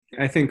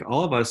I think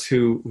all of us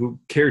who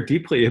care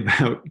deeply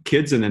about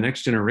kids and the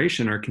next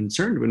generation are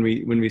concerned when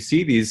we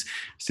see these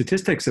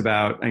statistics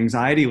about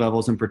anxiety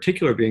levels in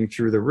particular being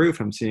through the roof.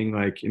 I'm seeing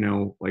like,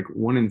 like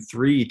 1 in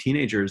 3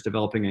 teenagers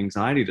developing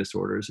anxiety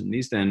disorders, and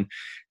these then,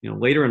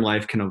 later in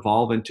life can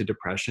evolve into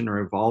depression or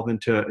evolve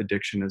into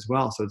addiction as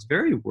well. So it's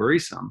very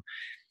worrisome.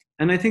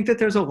 And I think that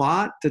there's a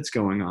lot that's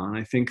going on.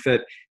 I think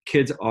that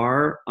kids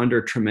are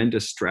under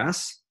tremendous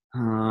stress.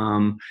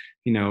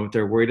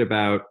 They're worried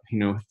about,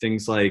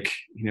 things like,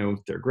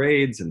 their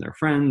grades and their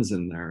friends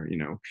and their,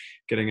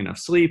 getting enough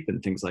sleep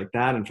and things like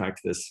that. In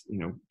fact, this,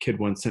 kid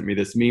once sent me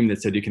this meme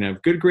that said you can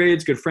have good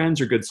grades, good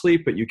friends, or good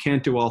sleep, but you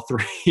can't do all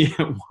three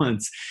at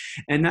once.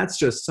 And that's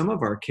just some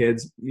of our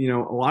kids. A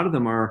lot of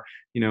them are,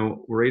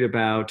 worried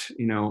about,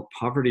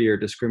 poverty or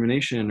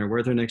discrimination or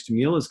where their next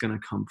meal is going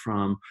to come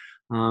from.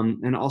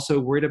 And also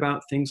worried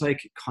about things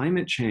like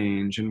climate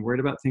change and worried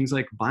about things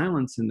like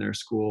violence in their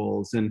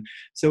schools. And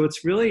so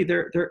it's really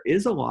there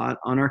is a lot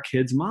on our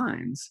kids'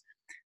 minds.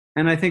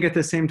 And I think at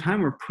the same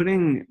time, we're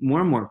putting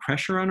more and more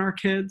pressure on our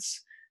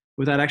kids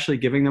without actually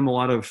giving them a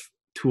lot of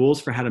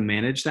tools for how to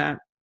manage that.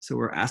 So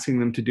we're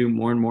asking them to do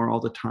more and more all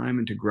the time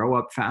and to grow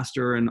up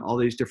faster in all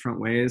these different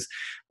ways,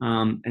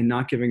 and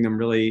not giving them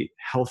really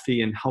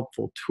healthy and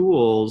helpful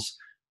tools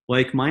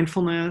like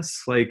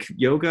mindfulness, like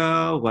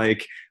yoga,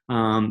 like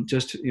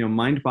just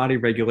mind body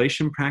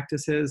regulation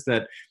practices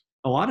that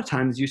a lot of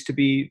times used to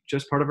be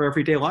just part of our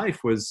everyday life,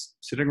 was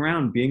sitting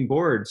around being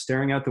bored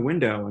staring out the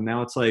window, and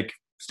now it's like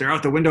stare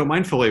out the window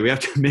mindfully. We have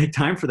to make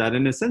time for that.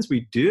 In a sense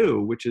we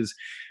do, which is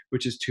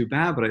too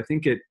bad, but I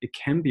think it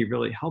can be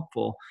really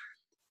helpful.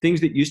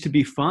 Things that used to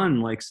be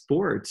fun like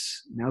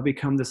sports now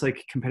become this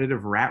like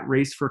competitive rat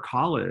race for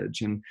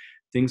college and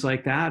things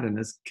like that. And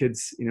as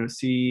kids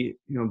see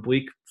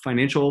bleak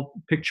financial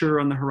picture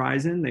on the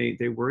horizon,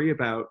 they worry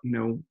about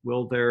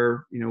will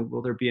there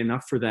be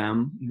enough for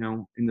them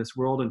in this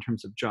world in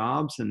terms of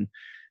jobs and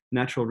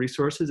natural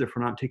resources if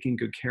we're not taking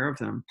good care of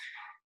them.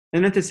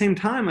 And at the same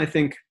time, I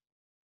think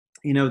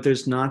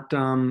there's not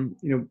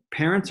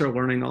parents are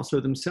learning also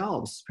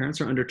themselves.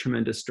 Parents are under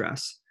tremendous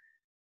stress,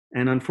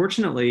 and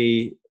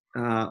unfortunately,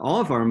 all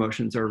of our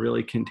emotions are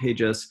really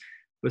contagious,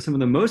 but some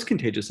of the most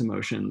contagious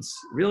emotions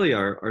really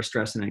are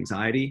stress and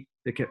anxiety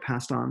that get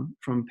passed on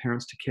from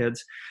parents to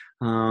kids.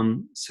 I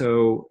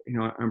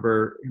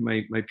remember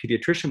my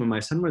pediatrician when my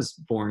son was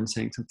born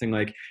saying something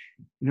like,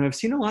 I've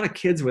seen a lot of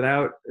kids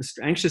without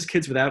anxious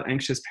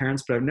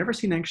parents, but I've never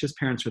seen anxious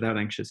parents without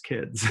anxious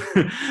kids.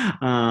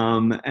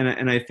 And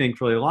I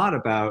think really a lot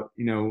about,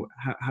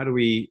 how do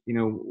we,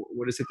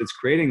 what is it that's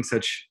creating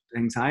such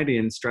anxiety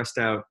and stressed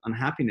out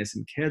unhappiness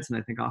in kids? And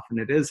I think often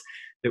it is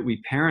that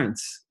we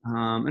parents,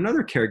 and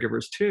other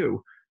caregivers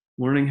too,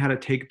 learning how to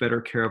take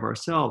better care of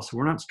ourselves so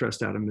we're not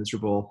stressed out and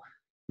miserable,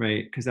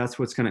 right? Because that's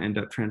what's going to end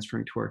up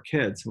transferring to our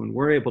kids. When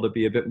we're able to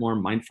be a bit more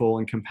mindful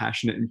and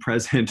compassionate and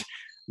present,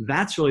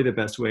 that's really the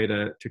best way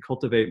to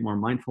cultivate more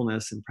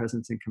mindfulness and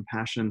presence and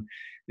compassion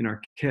in our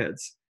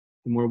kids.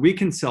 The more we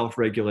can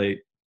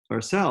self-regulate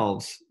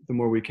ourselves, the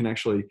more we can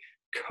actually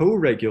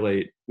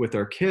co-regulate with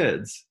our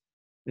kids.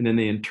 And then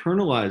they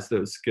internalize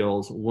those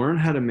skills, learn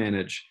how to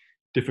manage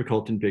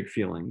difficult and big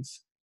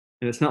feelings.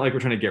 And it's not like we're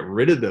trying to get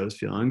rid of those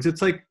feelings.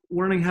 It's like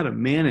learning how to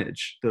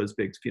manage those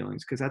big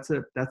feelings, because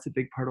that's a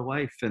big part of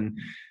life. And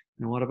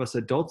a lot of us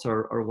adults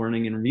are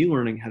learning and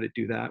relearning how to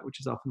do that, which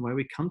is often why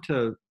we come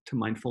to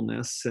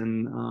mindfulness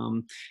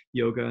and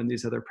yoga and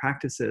these other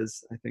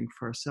practices, I think,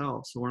 for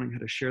ourselves. So learning how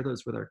to share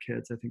those with our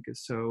kids, I think,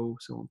 is so,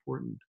 so important.